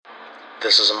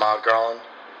This is Ahmad Garland,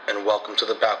 and welcome to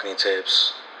the Balcony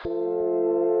Tapes.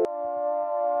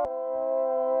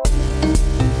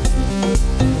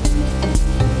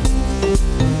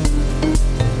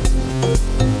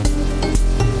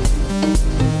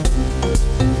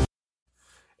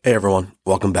 Hey everyone,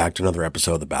 welcome back to another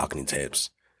episode of the Balcony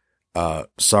Tapes.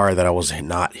 Sorry that I was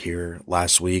not here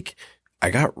last week.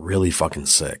 I got really fucking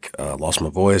sick. Lost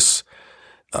my voice,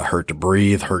 hurt to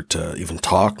breathe, hurt to even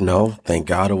talk. No, thank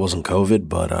God it wasn't COVID,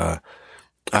 but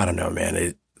I don't know,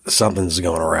 man. Something's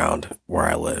going around where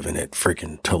I live and it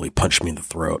freaking totally punched me in the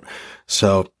throat.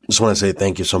 So just want to say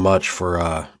thank you so much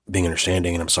for being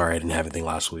understanding, and I'm sorry I didn't have anything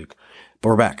last week. But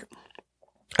we're back.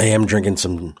 I am drinking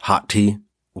some hot tea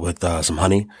with some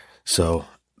honey. So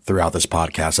throughout this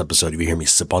podcast episode, if you hear me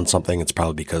sip on something, it's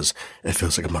probably because it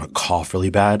feels like I'm going to cough really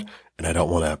bad and I don't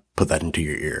want to put that into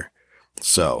your ear.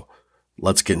 So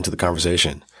let's get into the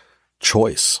conversation.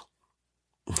 Choice.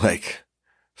 Like,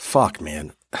 fuck,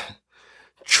 man.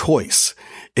 Choice.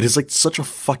 It is like such a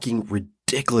fucking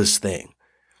ridiculous thing.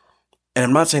 And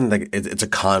I'm not saying that it's a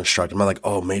construct. I'm not like,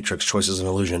 oh, Matrix, choice is an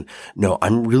illusion. No,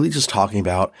 I'm really just talking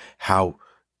about how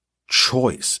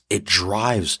choice, it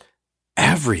drives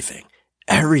everything.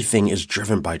 Everything is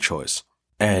driven by choice.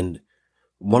 And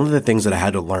one of the things that I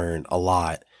had to learn a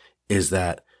lot is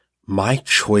that my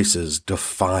choices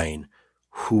define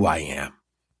who I am.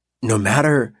 No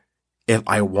matter if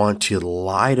I want to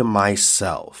lie to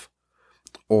myself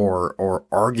or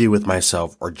argue with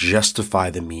myself or justify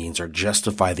the means or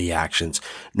justify the actions,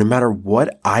 no matter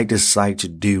what I decide to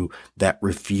do that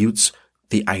refutes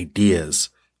the ideas,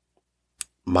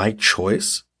 my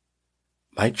choice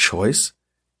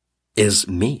is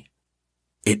me.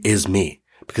 It is me.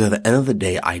 Because at the end of the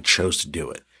day, I chose to do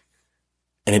it.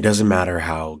 And it doesn't matter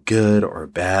how good or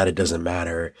bad. It doesn't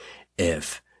matter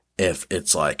if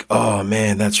it's like, oh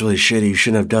man, that's really shitty. You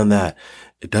shouldn't have done that.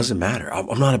 It doesn't matter.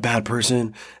 I'm not a bad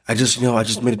person. I just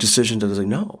made a decision to say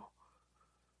no.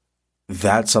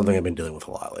 That's something I've been dealing with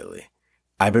a lot lately.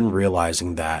 I've been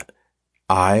realizing that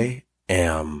I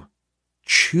am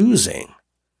choosing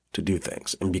to do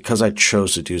things. And because I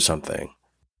chose to do something,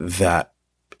 that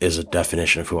is a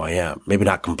definition of who I am. Maybe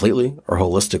not completely or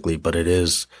holistically, but it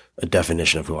is a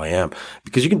definition of who I am.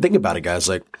 Because you can think about it, guys,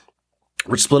 like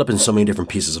we're split up in so many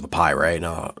different pieces of a pie, right?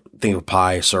 Now, think of a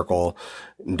pie, circle,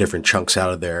 different chunks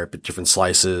out of there, but different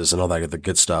slices and all that other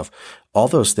good stuff. All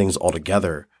those things all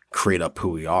together create up who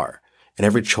we are. And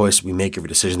every choice we make, every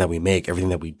decision that we make,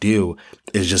 everything that we do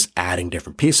is just adding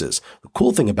different pieces. The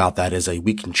cool thing about that is that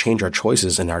we can change our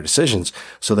choices and our decisions.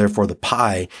 So therefore the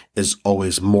pie is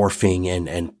always morphing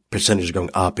and percentages are going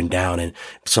up and down, and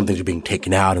some things are being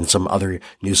taken out and some other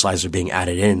new slices are being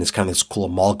added in. It's kind of this cool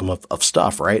amalgam of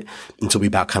stuff, right? Until we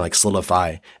about kind of like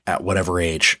solidify at whatever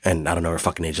age. And I don't know what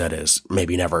fucking age that is.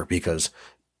 Maybe never, because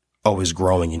always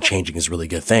growing and changing is a really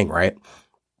good thing, right?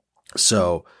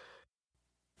 So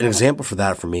an example for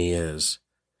that for me is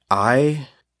I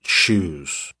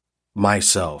choose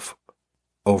myself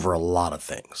over a lot of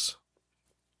things.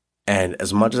 And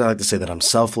as much as I like to say that I'm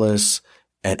selfless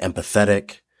and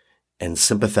empathetic and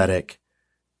sympathetic,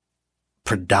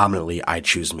 predominantly I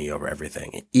choose me over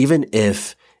everything. Even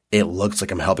if it looks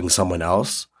like I'm helping someone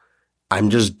else,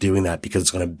 I'm just doing that because it's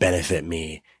going to benefit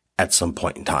me at some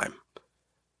point in time.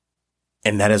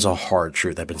 And that is a hard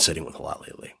truth I've been sitting with a lot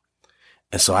lately.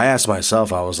 And so I asked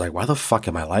myself, I was like, why the fuck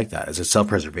am I like that? Is it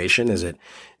self-preservation? Is it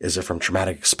from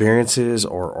traumatic experiences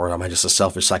or am I just a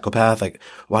selfish psychopath? Like,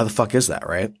 why the fuck is that,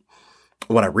 right?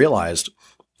 What I realized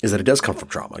is that it does come from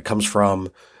trauma. It comes from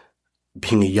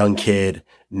being a young kid,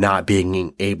 not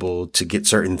being able to get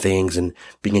certain things, and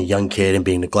being a young kid and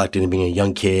being neglected, and being a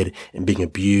young kid and being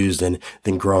abused, and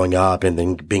then growing up and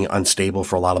then being unstable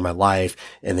for a lot of my life,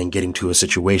 and then getting to a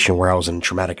situation where I was in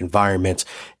traumatic environments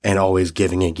and always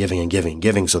giving and giving and giving and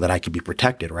giving so that I could be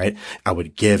protected, right? I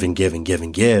would give and give and give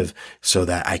and give so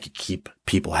that I could keep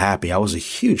people happy. I was a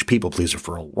huge people pleaser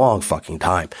for a long fucking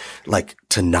time, like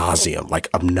to nauseum, like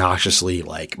obnoxiously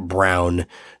like brown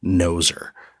noser.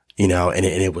 You know, and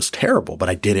it was terrible, but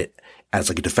I did it as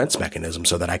like a defense mechanism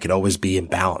so that I could always be in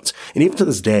balance. And even to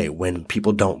this day, when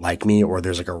people don't like me or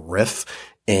there's like a riff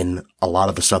in a lot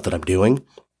of the stuff that I'm doing,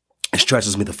 it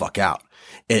stresses me the fuck out.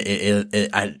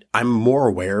 I'm more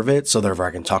aware of it, so therefore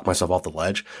I can talk myself off the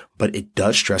ledge, but it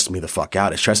does stress me the fuck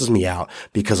out. It stresses me out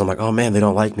because I'm like, oh man, they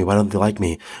don't like me. Why don't they like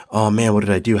me? Oh man, what did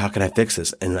I do? How can I fix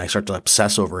this? And I start to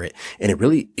obsess over it, and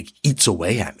it eats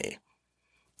away at me.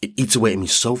 It eats away at me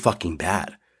so fucking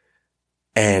bad.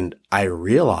 And I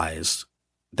realized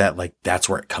that like, that's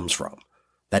where it comes from.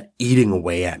 That eating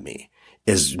away at me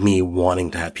is me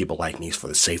wanting to have people like me for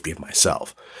the safety of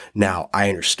myself. Now, I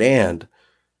understand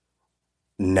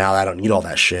now I don't need all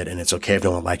that shit. And it's okay if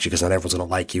no one likes you, because not everyone's going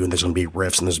to like you, and there's going to be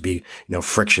rifts, and there's going to be,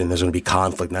 friction. There's going to be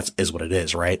conflict, and that is what it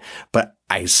is. Right. But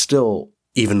I still,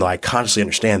 even though I consciously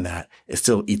understand that, it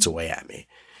still eats away at me.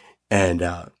 And,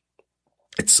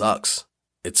 it sucks.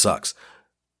 It sucks.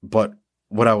 But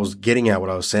what I was getting at, what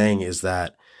I was saying is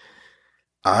that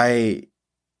I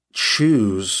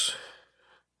choose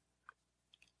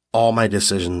all my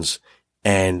decisions,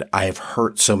 and I've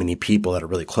hurt so many people that are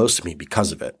really close to me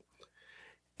because of it.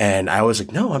 And I was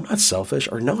like, no, I'm not selfish,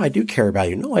 or no, I do care about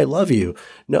you. No, I love you.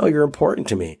 No, you're important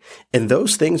to me. And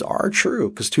those things are true,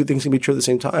 because two things can be true at the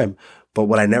same time. But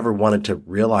what I never wanted to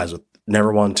realize,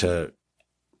 never wanted to,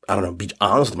 be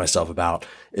honest with myself about,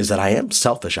 is that I am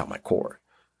selfish at my core.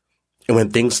 And when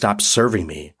things stop serving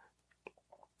me,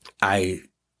 I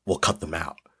will cut them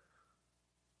out.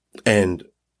 And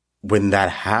when that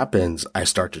happens, I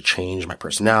start to change my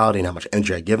personality and how much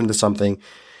energy I give into something.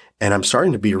 And I'm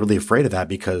starting to be really afraid of that,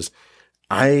 because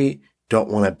I don't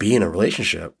want to be in a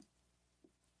relationship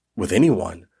with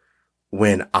anyone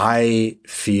when I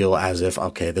feel as if,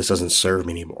 okay, this doesn't serve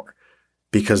me anymore.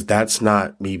 Because that's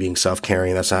not me being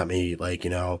self-caring. That's not me,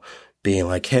 being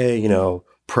like, hey,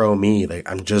 pro me.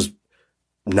 Like, I'm just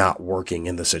not working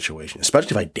in the situation,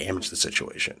 especially if I damage the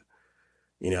situation,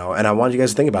 and I want you guys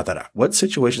to think about that. What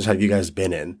situations have you guys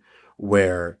been in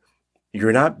where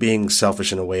you're not being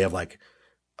selfish in a way of like,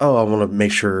 oh, I want to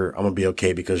make sure I'm going to be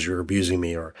okay because you're abusing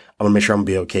me, or I'm going to make sure I'm going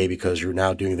to be okay because you're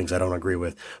now doing things I don't agree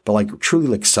with, but like truly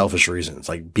like selfish reasons,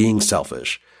 like being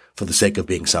selfish for the sake of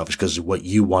being selfish because what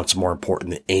you want's more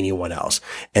important than anyone else.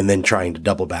 And then trying to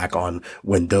double back on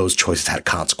when those choices had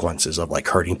consequences of like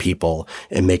hurting people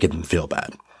and making them feel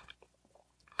bad.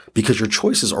 Because your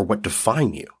choices are what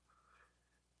define you.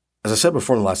 As I said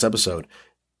before in the last episode,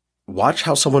 watch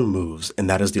how someone moves, and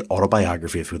that is the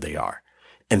autobiography of who they are.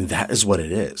 And that is what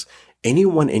it is.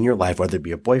 Anyone in your life, whether it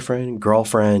be a boyfriend,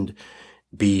 girlfriend,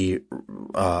 be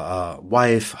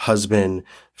wife, husband,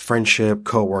 friendship,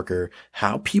 coworker,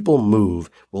 how people move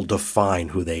will define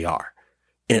who they are.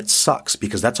 And it sucks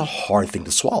because that's a hard thing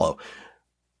to swallow.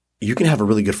 You can have a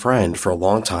really good friend for a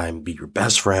long time, be your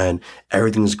best friend,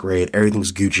 everything's great,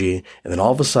 everything's Gucci, and then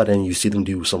all of a sudden you see them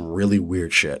do some really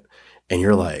weird shit, and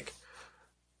you're like,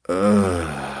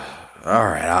 all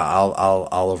right, I'll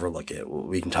overlook it.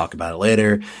 We can talk about it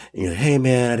later. And you're like, hey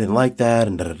man, I didn't like that,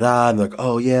 and da-da-da. And they're like,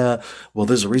 oh yeah, well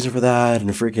there's a reason for that,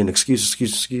 and a freaking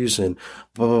excuse, and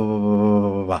blah, blah, blah, blah, blah,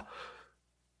 blah, blah.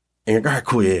 And you're like, all right,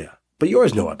 cool, yeah. But you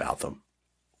always know about them.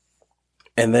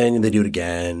 And then they do it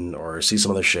again, or see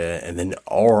some other shit, and then,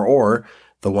 or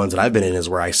the ones that I've been in is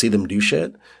where I see them do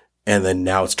shit, and then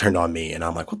now it's turned on me, and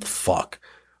I'm like, what the fuck?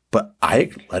 But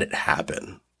I let it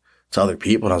happen to other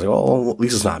people. And I was like, well, at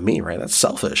least it's not me, right? That's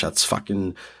selfish. That's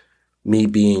fucking me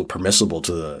being permissible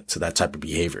to that type of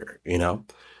behavior,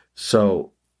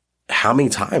 So how many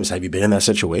times have you been in that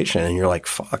situation and you're like,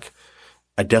 fuck,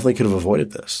 I definitely could have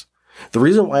avoided this. The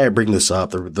reason why I bring this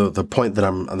up, the point that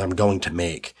I'm going to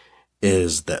make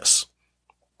is this.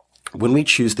 When we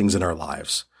choose things in our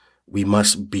lives, we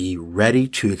must be ready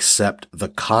to accept the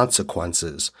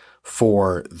consequences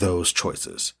for those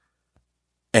choices.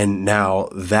 And now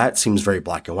that seems very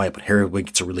black and white, but here it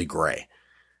gets really gray.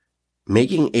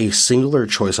 Making a singular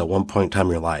choice at one point in time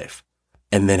in your life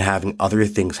and then having other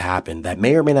things happen that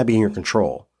may or may not be in your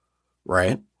control,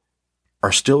 right,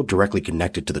 are still directly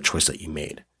connected to the choice that you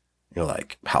made. You're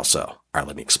like, how so? All right,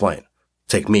 let me explain.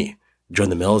 Take me.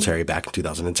 Joined the military back in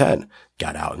 2010.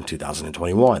 Got out in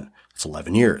 2021. It's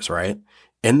 11 years, right?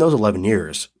 In those 11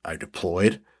 years, I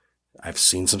deployed. I've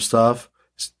seen some stuff.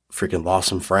 Freaking lost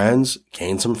some friends,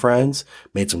 gained some friends,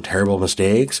 made some terrible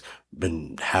mistakes,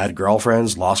 had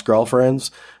girlfriends, lost girlfriends,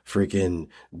 freaking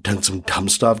done some dumb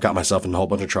stuff, got myself in a whole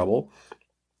bunch of trouble.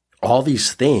 All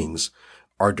these things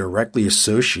are directly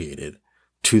associated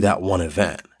to that one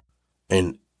event.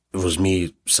 And it was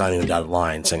me signing a dotted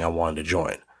line saying I wanted to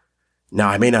join. Now,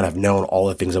 I may not have known all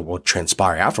the things that will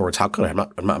transpire afterwards. How could I?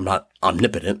 I'm not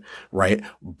omnipotent, right?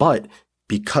 But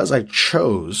because I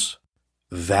chose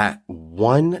that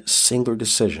one singular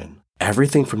decision,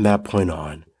 everything from that point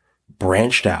on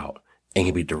branched out and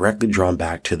can be directly drawn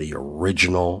back to the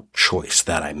original choice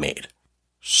that I made.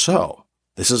 So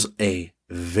this is a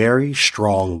very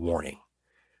strong warning.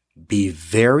 Be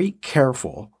very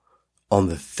careful on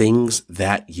the things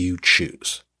that you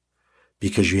choose,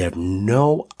 because you have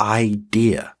no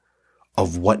idea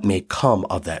of what may come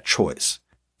of that choice.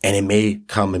 And it may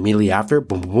come immediately after,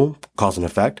 boom, boom, boom, cause and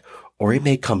effect, or it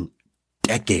may come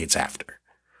decades after,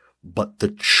 but the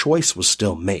choice was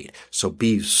still made. So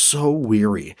be so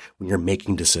weary when you're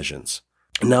making decisions.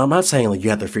 Now, I'm not saying like you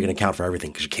have to freaking account for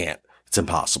everything, because you can't. It's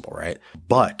impossible, right?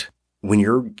 But when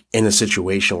you're in a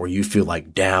situation where you feel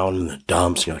like down in the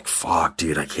dumps, you're like, fuck,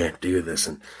 dude, I can't do this.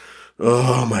 And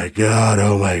oh my God.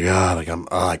 Like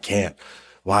I can't.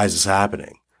 Why is this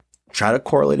happening? Try to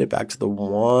correlate it back to the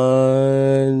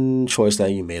one choice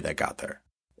that you made that got there.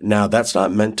 Now, that's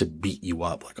not meant to beat you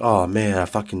up. Like, oh man, I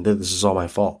fucking did this. This is all my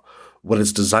fault. What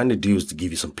it's designed to do is to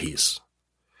give you some peace.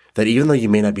 That even though you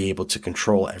may not be able to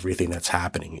control everything that's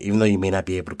happening, even though you may not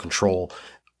be able to control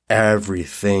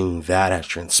everything that has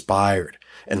transpired,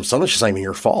 and sometimes it's just not even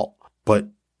your fault, but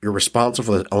you're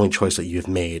responsible for the only choice that you've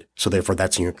made. So therefore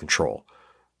that's in your control.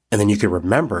 And then you can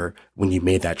remember when you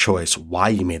made that choice, why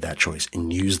you made that choice,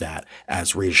 and use that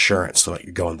as reassurance so that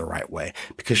you're going the right way.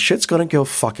 Because shit's going to go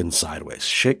fucking sideways.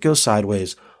 Shit goes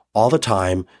sideways all the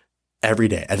time, every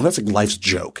day. I think that's like life's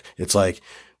joke. It's like,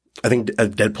 I think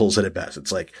Deadpool said it best.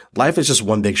 It's like, life is just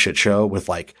one big shit show with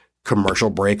like commercial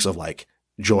breaks of like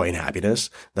joy and happiness.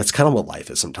 That's kind of what life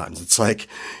is sometimes. It's like,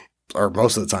 or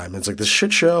most of the time, it's like this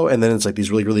shit show. And then it's like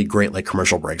these really, really great like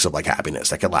commercial breaks of like happiness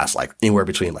that could last like anywhere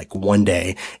between like 1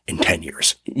 day and 10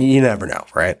 years. You never know,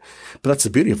 right? But that's the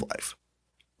beauty of life,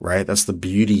 right? That's the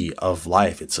beauty of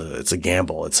life. It's a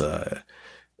gamble. It's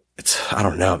I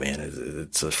don't know, man.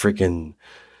 It's a freaking,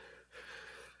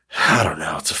 I don't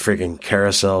know. It's a freaking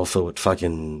carousel filled with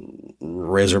fucking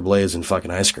razor blades and fucking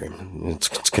ice cream.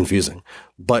 It's confusing,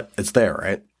 but it's there,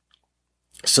 right?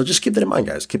 So just keep that in mind,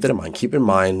 guys. Keep that in mind. Keep in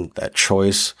mind that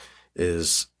choice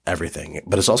is everything,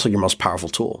 but it's also your most powerful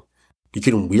tool. You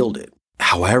can wield it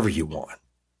however you want.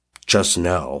 Just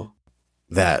know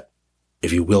that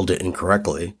if you wield it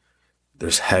incorrectly,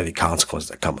 there's heavy consequences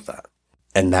that come with that.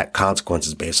 And that consequence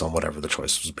is based on whatever the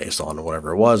choice was based on, and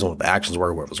whatever it was, and what the actions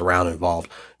were, what was around involved,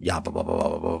 blah, blah, blah, blah,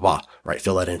 blah, blah, blah, right?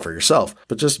 Fill that in for yourself,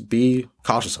 but just be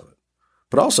cautious of it.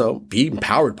 But also be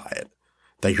empowered by it,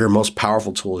 that your most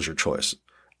powerful tool is your choice.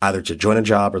 Either to join a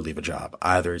job or leave a job,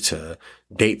 either to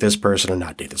date this person or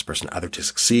not date this person, either to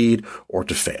succeed or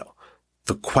to fail.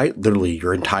 Quite literally,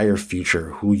 your entire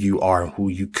future, who you are and who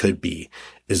you could be,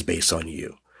 is based on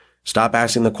you. Stop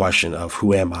asking the question of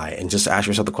who am I, and just ask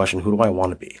yourself the question, who do I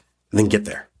want to be? And then get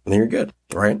there. And then you're good,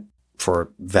 right?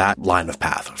 For that line of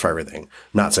path for everything.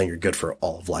 Not saying you're good for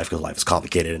all of life, because life is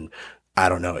complicated and I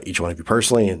don't know each one of you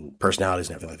personally and personalities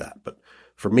and everything like that. But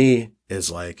for me, it's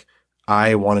like,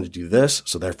 I wanted to do this,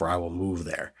 so therefore I will move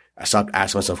there. I stopped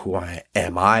asking myself, who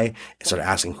am I, and started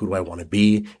asking, who do I want to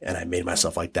be? And I made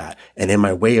myself like that. And in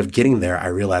my way of getting there, I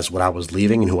realized what I was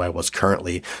leaving and who I was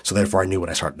currently. So therefore I knew what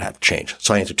I started to have to change.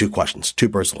 So I answered 2 questions, 2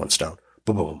 birds with 1 stone.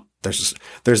 Boom, boom, boom.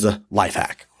 There's the life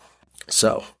hack.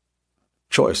 So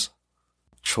choice.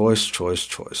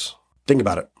 Think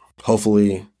about it.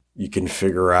 Hopefully you can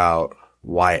figure out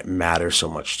why it matters so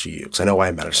much to you. Because I know why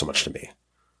it matters so much to me.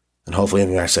 And hopefully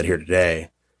anything I said here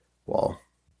today, well,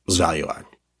 was value add.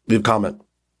 Leave a comment,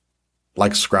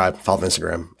 like, subscribe, follow the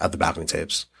Instagram at The Balcony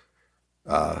Tapes.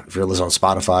 If you're listening on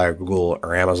Spotify or Google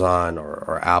or Amazon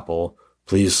or Apple,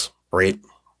 please rate,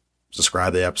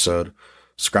 subscribe to the episode,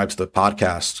 subscribe to the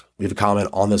podcast, leave a comment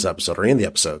on this episode or any of the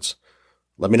episodes.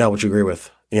 Let me know what you agree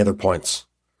with, any other points.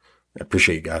 I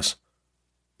appreciate you guys.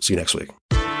 See you next week.